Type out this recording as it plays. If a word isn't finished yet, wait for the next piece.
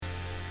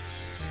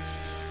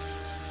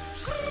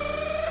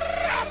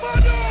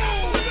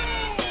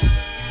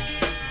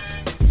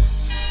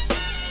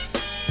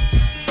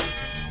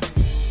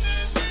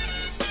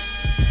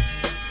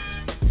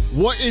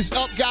What is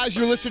up, guys?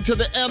 You're listening to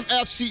the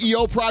MF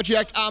CEO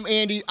Project. I'm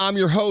Andy. I'm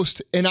your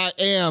host, and I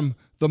am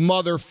the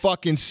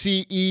motherfucking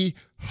CE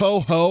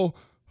ho.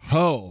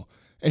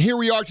 And here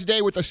we are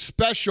today with a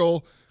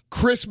special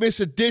Christmas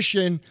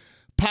edition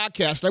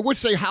podcast. And I would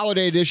say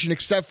holiday edition,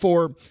 except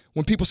for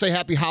when people say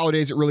happy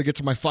holidays, it really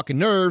gets on my fucking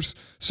nerves.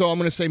 So I'm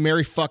going to say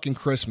Merry fucking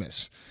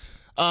Christmas.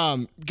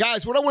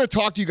 Guys, what I want to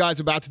talk to you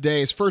guys about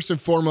today is, first and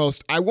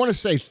foremost, I want to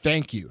say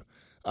thank you.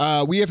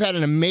 We have had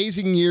an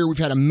amazing year. We've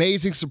had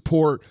amazing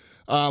support.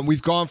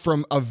 We've gone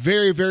from a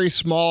very, very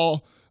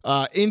small,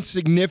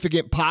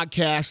 insignificant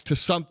podcast to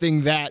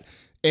something that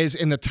is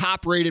in the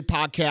top-rated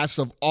podcasts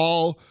of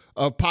all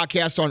of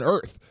podcasts on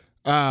Earth.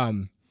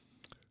 I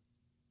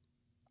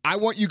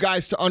want you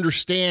guys to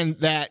understand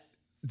that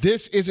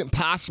this isn't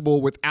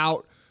possible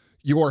without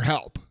your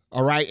help,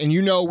 all right? And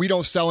you know we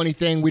don't sell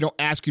anything. We don't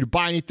ask you to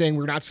buy anything.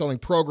 We're not selling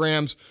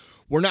programs.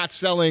 We're not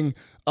selling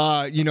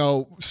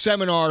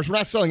seminars. We're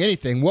not selling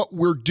anything. What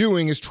we're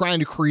doing is trying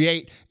to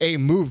create a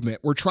movement.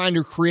 We're trying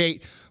to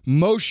create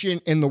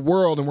motion in the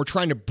world, and we're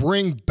trying to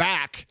bring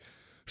back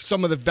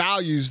some of the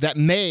values that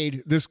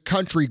made this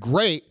country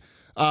great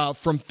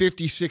from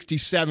 50, 60,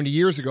 70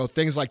 years ago.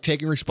 Things like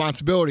taking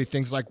responsibility,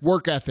 things like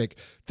work ethic,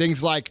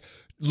 things like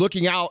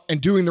looking out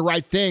and doing the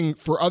right thing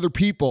for other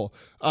people.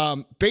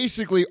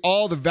 Basically,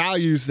 all the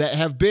values that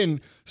have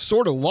been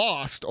sort of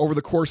lost over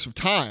the course of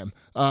time.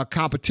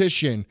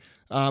 Competition.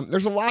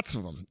 There's lots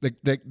of them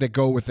that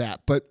go with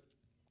that. But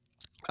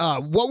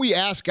what we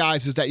ask,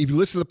 guys, is that if you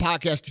listen to the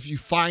podcast, if you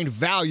find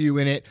value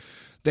in it,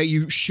 that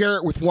you share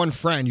it with one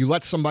friend. You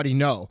let somebody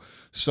know.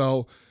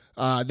 So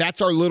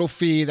that's our little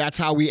fee. That's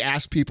how we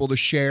ask people to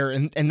share.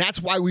 And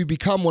that's why we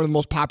become one of the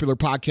most popular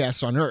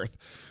podcasts on earth.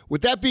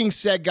 With that being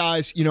said,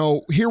 guys,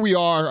 here we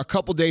are a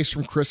couple days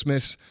from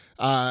Christmas.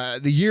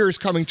 The year is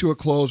coming to a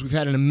close. We've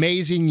had an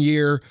amazing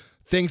year.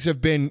 Things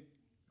have been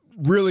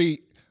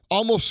really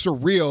almost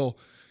surreal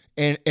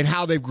in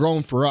how they've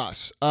grown for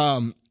us.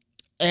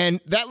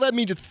 And that led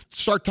me to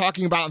start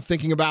talking about and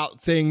thinking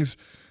about things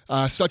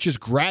such as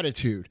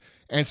gratitude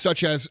and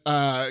such as,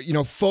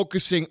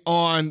 focusing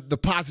on the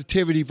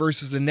positivity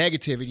versus the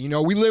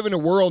negativity. We live in a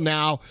world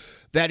now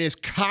that is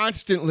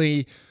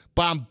constantly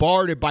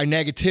bombarded by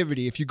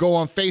negativity. If you go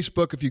on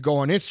Facebook, if you go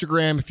on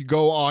Instagram, if you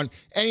go on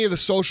any of the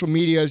social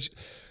medias,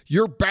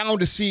 you're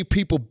bound to see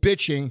people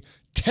bitching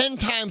 10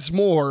 times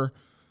more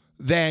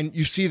than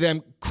you see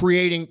them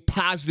creating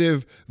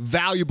positive,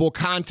 valuable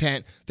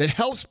content that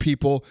helps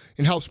people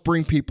and helps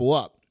bring people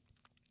up.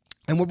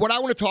 And what I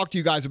want to talk to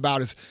you guys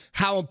about is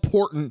how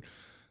important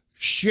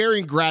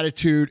sharing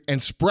gratitude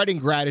and spreading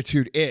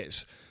gratitude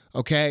is,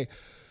 okay?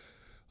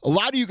 A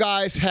lot of you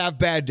guys have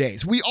bad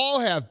days. We all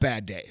have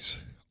bad days.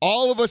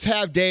 All of us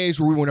have days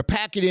where we want to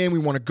pack it in, we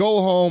want to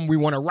go home, we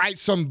want to write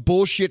some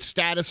bullshit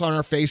status on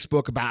our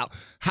Facebook about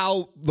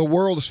how the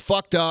world is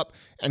fucked up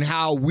and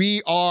how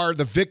we are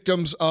the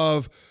victims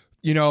of,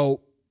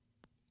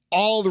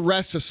 all the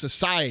rest of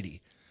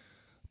society.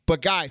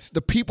 But guys,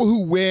 the people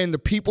who win, the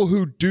people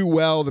who do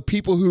well, the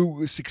people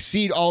who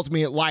succeed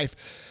ultimately at life,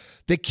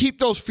 they keep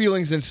those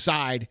feelings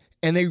inside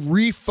and they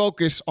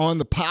refocus on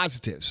the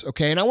positives,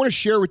 okay? And I want to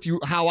share with you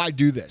how I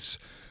do this.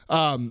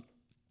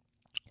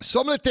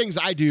 Some of the things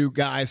I do,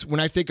 guys, when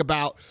I think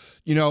about,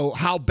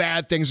 how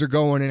bad things are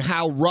going and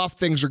how rough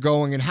things are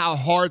going and how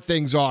hard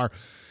things are,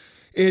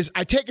 is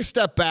I take a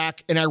step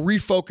back and I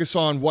refocus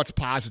on what's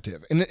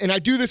positive. And I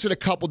do this in a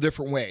couple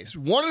different ways.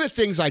 One of the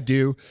things I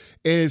do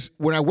is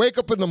when I wake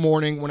up in the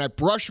morning, when I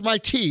brush my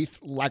teeth,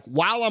 like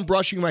while I'm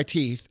brushing my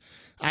teeth,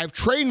 I've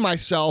trained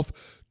myself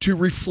to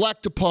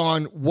reflect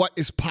upon what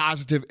is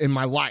positive in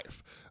my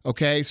life.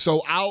 Okay,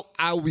 so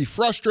I'll be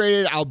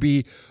frustrated, I'll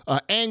be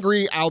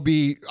angry, I'll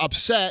be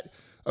upset,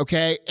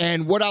 okay?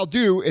 And what I'll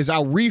do is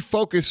I'll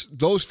refocus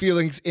those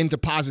feelings into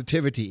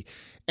positivity.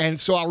 And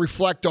so I'll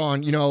reflect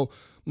on,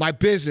 my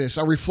business.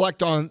 I'll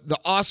reflect on the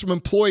awesome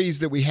employees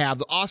that we have,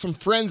 the awesome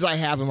friends I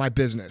have in my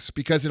business,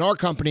 because in our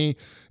company,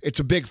 it's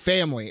a big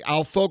family.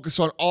 I'll focus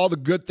on all the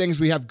good things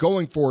we have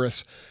going for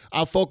us.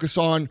 I'll focus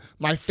on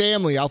my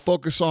family. I'll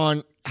focus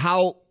on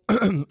how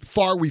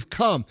far we've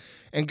come.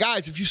 And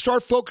guys, if you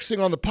start focusing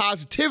on the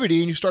positivity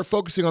and you start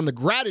focusing on the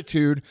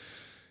gratitude,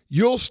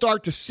 you'll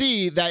start to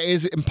see that it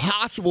is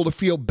impossible to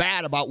feel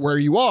bad about where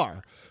you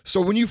are.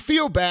 So when you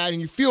feel bad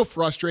and you feel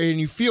frustrated and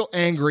you feel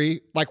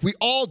angry, like we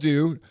all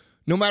do,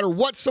 no matter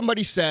what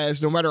somebody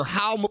says, no matter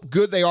how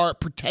good they are at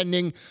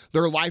pretending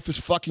their life is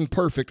fucking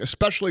perfect,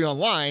 especially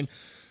online,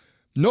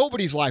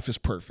 nobody's life is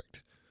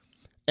perfect.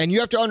 And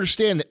you have to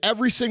understand that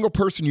every single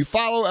person you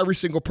follow, every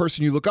single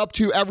person you look up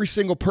to, every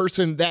single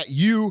person that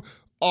you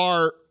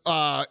are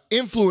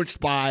influenced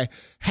by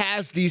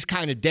has these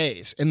kind of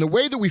days. And the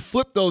way that we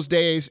flip those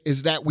days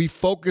is that we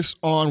focus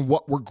on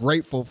what we're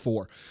grateful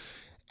for.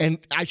 And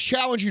I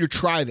challenge you to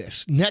try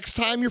this. Next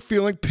time you're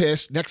feeling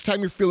pissed, next time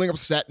you're feeling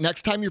upset,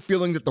 next time you're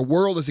feeling that the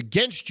world is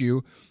against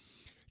you,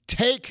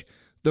 take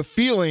the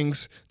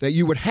feelings that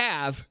you would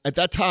have at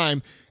that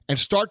time and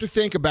start to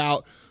think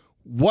about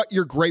what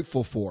you're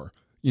grateful for.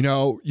 You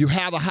know, you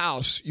have a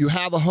house, you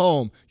have a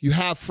home, you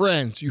have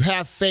friends, you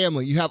have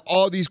family, you have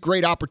all these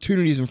great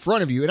opportunities in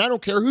front of you. And I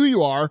don't care who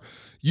you are,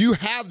 you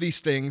have these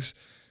things,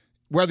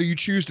 whether you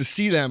choose to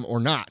see them or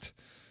not.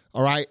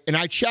 All right. And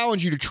I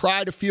challenge you to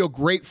try to feel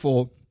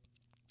grateful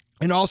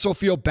and also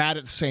feel bad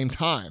at the same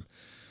time.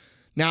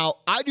 Now,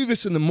 I do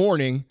this in the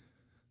morning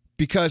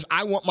because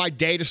I want my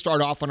day to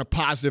start off on a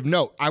positive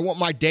note. I want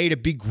my day to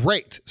be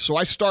great. So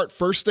I start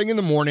first thing in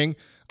the morning.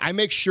 I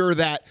make sure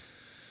that,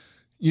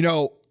 you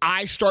know,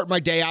 I start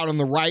my day out on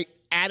the right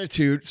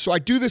attitude. So I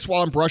do this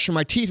while I'm brushing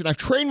my teeth, and I've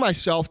trained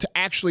myself to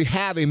actually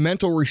have a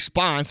mental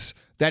response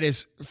that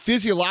is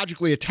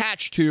physiologically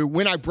attached to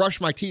when I brush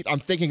my teeth. I'm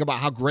thinking about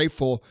how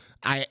grateful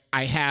I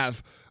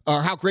have,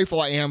 or how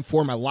grateful I am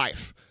for my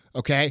life.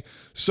 Okay.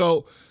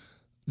 So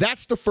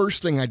that's the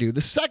first thing I do.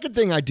 The second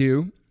thing I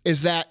do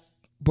is that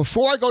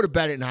before I go to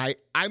bed at night,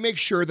 I make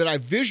sure that I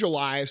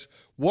visualize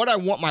what I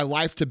want my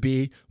life to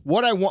be,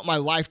 what I want my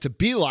life to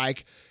be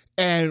like,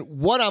 and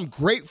what I'm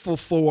grateful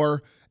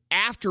for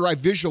after I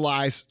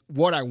visualize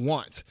what I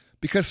want.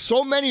 Because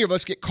so many of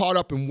us get caught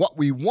up in what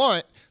we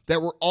want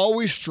that we're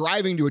always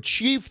striving to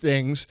achieve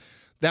things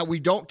that we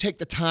don't take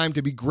the time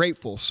to be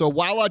grateful. So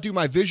while I do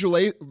my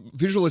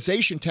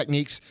visualization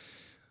techniques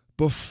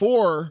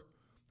before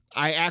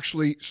I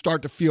actually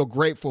start to feel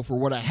grateful for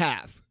what I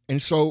have.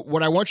 And so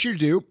what I want you to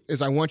do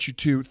is I want you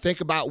to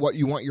think about what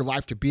you want your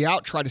life to be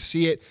out, try to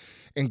see it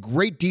in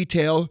great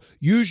detail,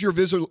 use your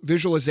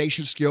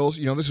visualization skills.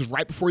 You know, this is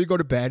right before you go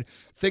to bed.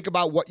 Think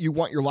about what you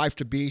want your life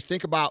to be.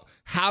 Think about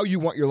how you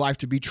want your life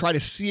to be. Try to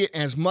see it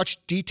in as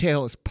much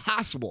detail as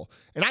possible.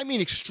 And I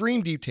mean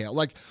extreme detail.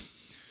 Like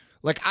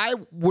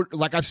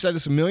I've said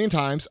this a million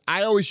times,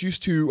 I always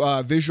used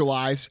to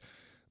visualize,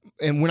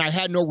 and when I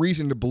had no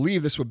reason to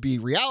believe this would be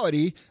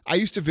reality, I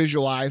used to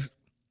visualize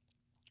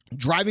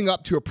driving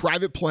up to a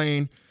private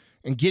plane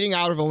and getting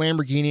out of a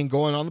Lamborghini and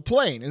going on the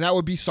plane. And that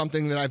would be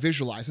something that I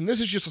visualize. And this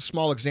is just a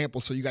small example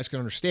so you guys can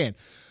understand.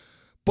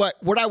 But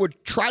what I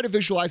would try to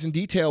visualize in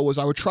detail was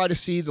I would try to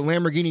see the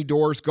Lamborghini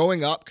doors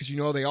going up, because you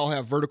know they all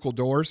have vertical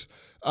doors.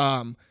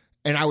 And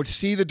I would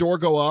see the door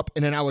go up,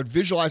 and then I would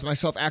visualize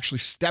myself actually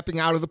stepping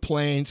out of the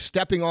plane,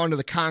 stepping onto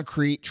the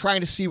concrete,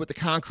 trying to see what the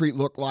concrete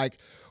looked like,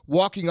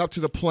 walking up to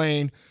the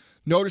plane,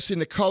 noticing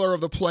the color of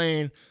the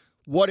plane,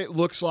 what it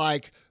looks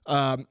like.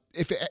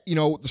 If it, you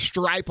know, the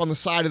stripe on the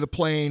side of the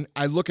plane,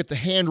 I look at the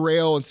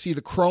handrail and see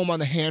the chrome on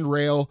the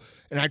handrail,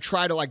 and I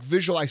try to like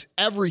visualize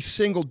every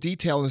single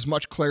detail in as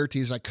much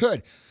clarity as I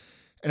could.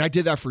 And I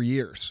did that for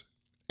years.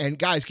 And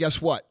guys, guess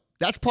what?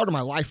 That's part of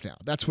my life now.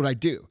 That's what I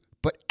do.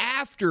 But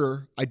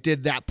after I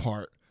did that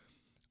part,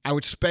 I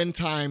would spend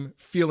time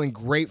feeling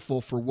grateful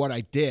for what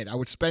I did. I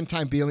would spend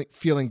time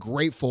feeling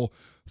grateful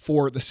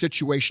for the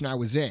situation I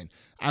was in.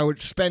 I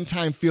would spend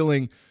time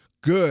feeling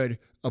good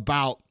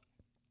about,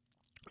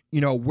 you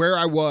know, where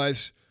I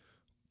was,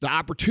 the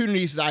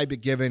opportunities that I'd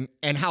been given,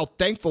 and how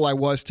thankful I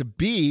was to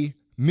be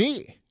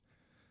me.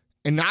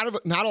 And not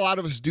a lot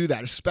of us do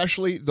that,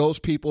 especially those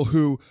people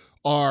who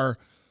are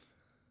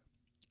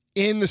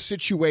in the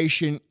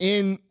situation,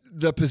 in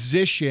the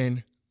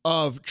position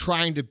of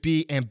trying to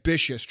be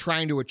ambitious,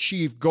 trying to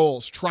achieve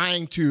goals,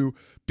 trying to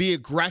be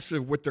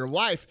aggressive with their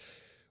life.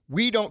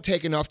 We don't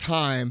take enough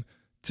time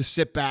to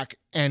sit back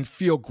and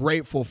feel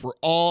grateful for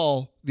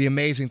all the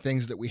amazing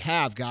things that we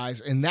have,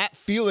 guys. And that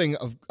feeling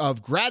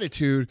of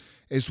gratitude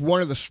is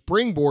one of the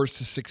springboards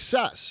to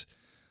success,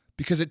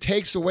 because it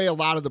takes away a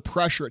lot of the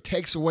pressure. It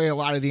takes away a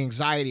lot of the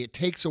anxiety. It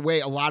takes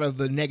away a lot of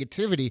the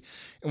negativity.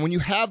 And when you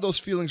have those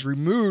feelings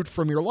removed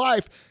from your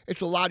life,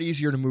 it's a lot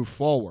easier to move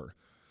forward.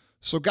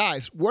 So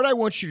guys, what I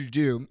want you to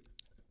do,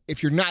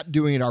 if you're not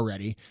doing it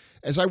already,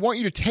 is I want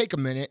you to take a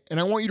minute and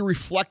I want you to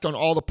reflect on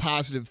all the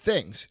positive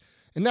things.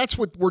 And that's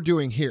what we're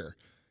doing here.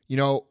 You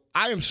know,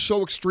 I am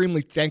so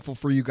extremely thankful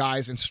for you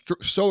guys and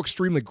so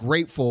extremely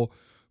grateful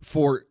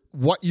for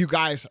what you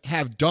guys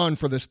have done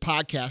for this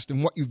podcast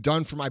and what you've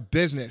done for my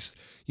business.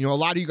 You know, a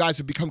lot of you guys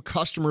have become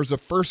customers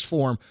of 1st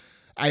Phorm.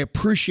 I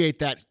appreciate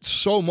that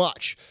so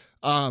much.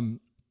 And,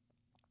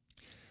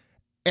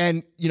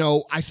 you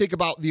know, I think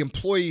about the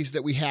employees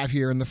that we have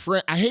here and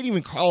I hate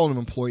even calling them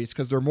employees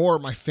because they're more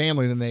my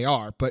family than they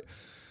are. But,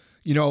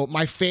 you know,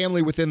 my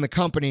family within the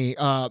company,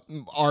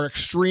 our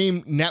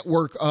extreme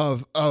network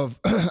of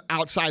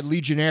outside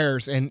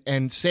legionnaires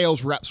and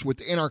sales reps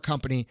within our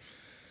company,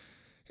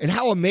 and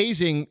how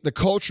amazing the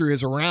culture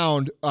is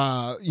around,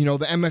 you know,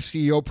 the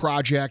MFCEO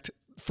project,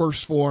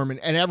 1st Phorm,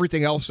 and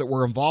everything else that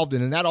we're involved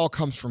in. And that all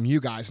comes from you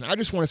guys. And I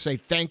just want to say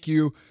thank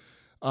you.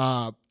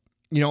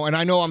 You know, and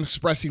I know I'm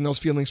expressing those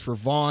feelings for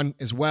Vaughn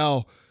as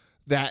well,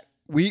 that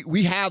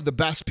we have the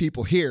best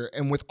people here.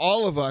 And with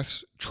all of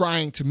us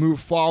trying to move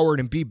forward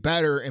and be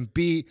better and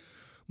be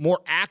more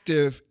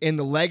active in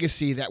the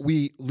legacy that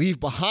we leave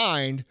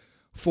behind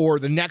for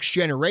the next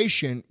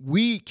generation,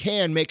 we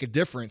can make a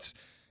difference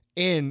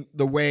in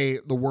the way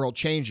the world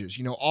changes.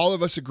 You know, all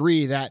of us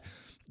agree that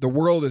the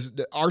world is,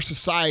 our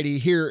society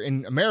here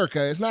in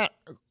America is not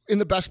in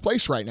the best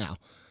place right now.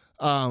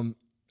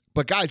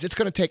 But guys, it's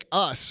going to take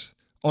us,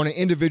 on an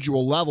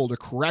individual level to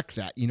correct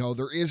that. You know,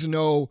 there is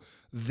no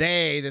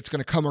they that's going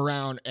to come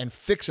around and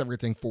fix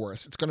everything for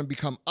us. It's going to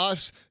become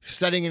us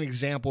setting an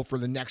example for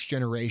the next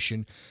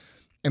generation.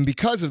 And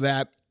because of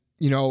that,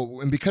 you know,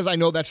 and because I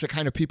know that's the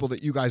kind of people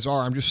that you guys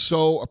are, I'm just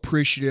so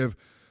appreciative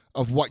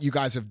of what you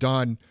guys have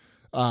done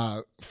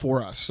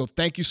for us. So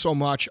thank you so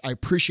much. I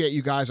appreciate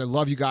you guys. I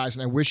love you guys,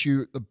 and I wish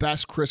you the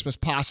best Christmas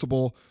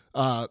possible.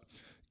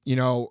 You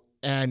know,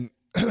 and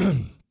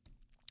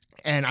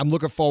and I'm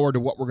looking forward to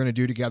what we're going to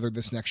do together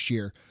this next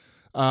year.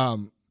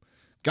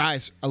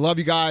 Guys, I love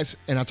you guys,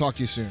 and I'll talk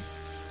to you soon.